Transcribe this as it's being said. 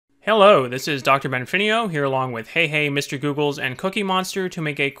Hello, this is Dr. Benfinio here along with Hey Mr. Googles and Cookie Monster to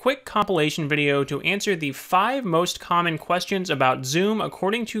make a quick compilation video to answer the 5 most common questions about Zoom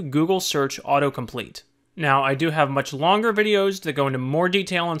according to Google search autocomplete. Now, I do have much longer videos that go into more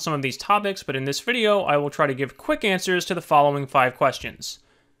detail on some of these topics, but in this video, I will try to give quick answers to the following 5 questions.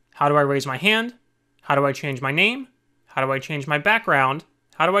 How do I raise my hand? How do I change my name? How do I change my background?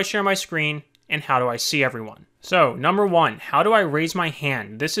 How do I share my screen? And how do I see everyone? So, number 1, how do I raise my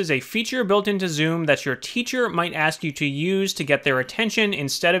hand? This is a feature built into Zoom that your teacher might ask you to use to get their attention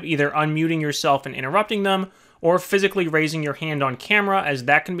instead of either unmuting yourself and interrupting them or physically raising your hand on camera, as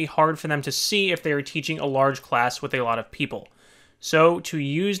that can be hard for them to see if they are teaching a large class with a lot of people. So, to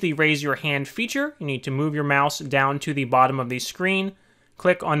use the raise your hand feature, you need to move your mouse down to the bottom of the screen,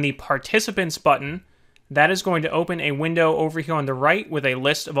 click on the participants button. That is going to open a window over here on the right with a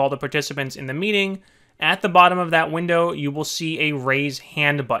list of all the participants in the meeting. At the bottom of that window, you will see a raise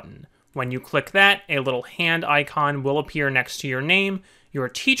hand button. When you click that, a little hand icon will appear next to your name. Your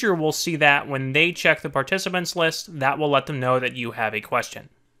teacher will see that when they check the participants list. That will let them know that you have a question.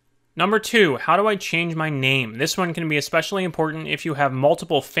 Number 2, how do I change my name? This one can be especially important if you have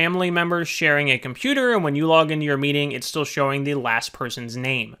multiple family members sharing a computer, and when you log into your meeting, it's still showing the last person's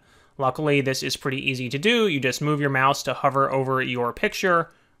name. Luckily, this is pretty easy to do. You just move your mouse to hover over your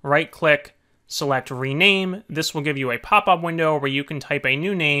picture, right-click, select Rename. This will give you a pop-up window where you can type a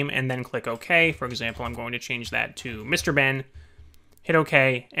new name and then click OK. For example, I'm going to change that to Mr. Ben. Hit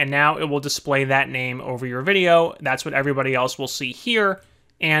OK, and now it will display that name over your video. That's what everybody else will see here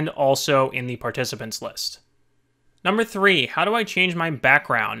and also in the participants list. Number 3, how do I change my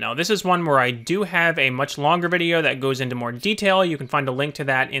background? Now, this is one where I do have a much longer video that goes into more detail. You can find a link to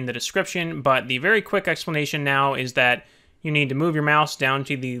that in the description, but the very quick explanation now is that you need to move your mouse down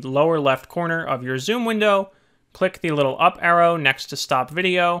to the lower left corner of your Zoom window, click the little up arrow next to stop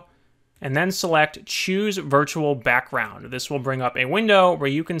video, and then select choose virtual background. This will bring up a window where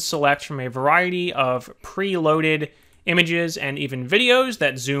you can select from a variety of preloaded images and even videos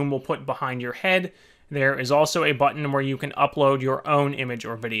that Zoom will put behind your head. There is also a button where you can upload your own image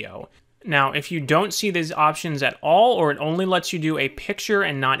or video. Now, if you don't see these options at all, or it only lets you do a picture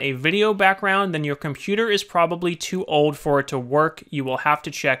and not a video background, then your computer is probably too old for it to work. You will have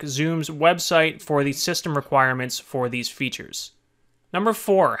to check Zoom's website for the system requirements for these features. Number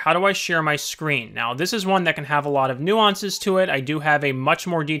 4, how do I share my screen? Now, this is one that can have a lot of nuances to it. I do have a much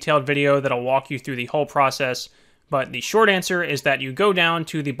more detailed video that'll walk you through the whole process, but the short answer is that you go down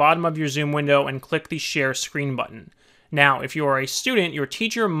to the bottom of your Zoom window and click the Share Screen button. Now, if you are a student, your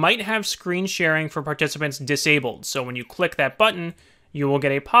teacher might have screen sharing for participants disabled. So when you click that button, you will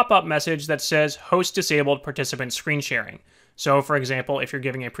get a pop-up message that says Host Disabled Participant Screen Sharing. So for example, if you're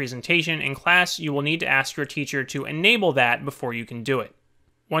giving a presentation in class, you will need to ask your teacher to enable that before you can do it.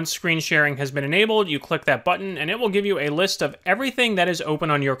 Once screen sharing has been enabled, you click that button and it will give you a list of everything that is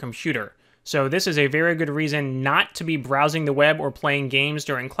open on your computer. So this is a very good reason not to be browsing the web or playing games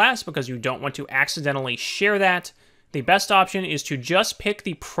during class because you don't want to accidentally share that. The best option is to just pick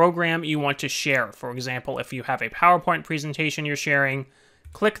the program you want to share. For example, if you have a PowerPoint presentation you're sharing,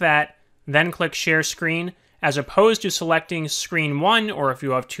 click that, then click Share Screen, as opposed to selecting Screen 1, or if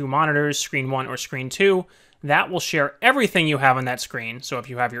you have 2 monitors, Screen 1 or Screen 2, that will share everything you have on that screen. So if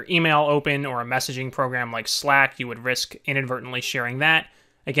you have your email open or a messaging program like Slack, you would risk inadvertently sharing that.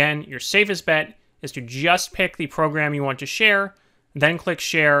 Again, your safest bet is to just pick the program you want to share, then click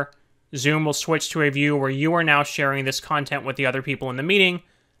Share. Zoom will switch to a view where you are now sharing this content with the other people in the meeting.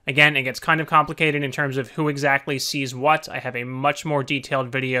 Again, it gets kind of complicated in terms of who exactly sees what. I have a much more detailed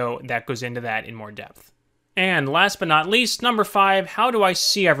video that goes into that in more depth. And last but not least, number 5, how do I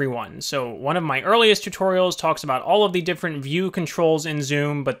see everyone? So one of my earliest tutorials talks about all of the different view controls in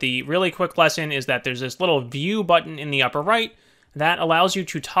Zoom, but the really quick lesson is that there's this little view button in the upper right that allows you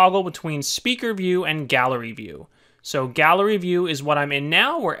to toggle between speaker view and gallery view. So gallery view is what I'm in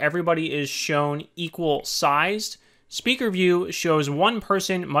now, where everybody is shown equal sized. Speaker view shows one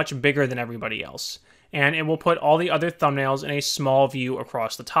person much bigger than everybody else, and it will put all the other thumbnails in a small view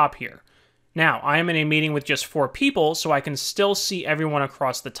across the top here. Now, I am in a meeting with just 4 people, so I can still see everyone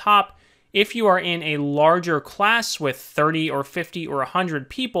across the top. If you are in a larger class with 30 or 50 or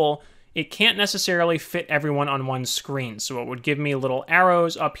 100 people, it can't necessarily fit everyone on one screen, so it would give me little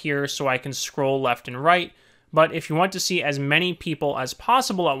arrows up here so I can scroll left and right. But if you want to see as many people as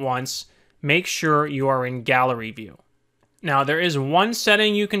possible at once, make sure you are in gallery view. Now, there is one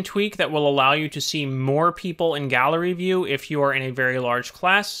setting you can tweak that will allow you to see more people in gallery view if you are in a very large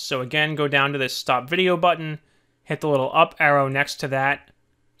class. So again, go down to this stop video button, hit the little up arrow next to that,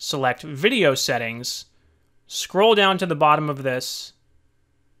 select video settings, scroll down to the bottom of this,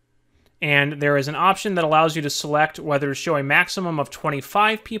 And there is an option that allows you to select whether to show a maximum of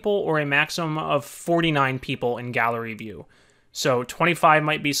 25 people or a maximum of 49 people in gallery view. So 25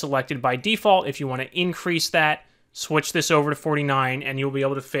 might be selected by default. If you want to increase that, switch this over to 49 and you'll be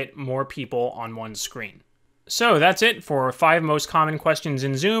able to fit more people on one screen. So that's it for 5 most common questions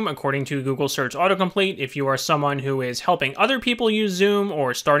in Zoom according to Google Search Autocomplete. If you are someone who is helping other people use Zoom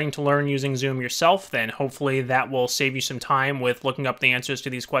or starting to learn using Zoom yourself, then hopefully that will save you some time with looking up the answers to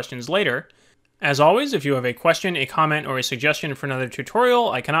these questions later. As always, if you have a question, a comment, or a suggestion for another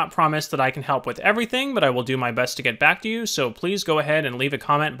tutorial, I cannot promise that I can help with everything, but I will do my best to get back to you, so please go ahead and leave a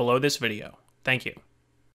comment below this video. Thank you.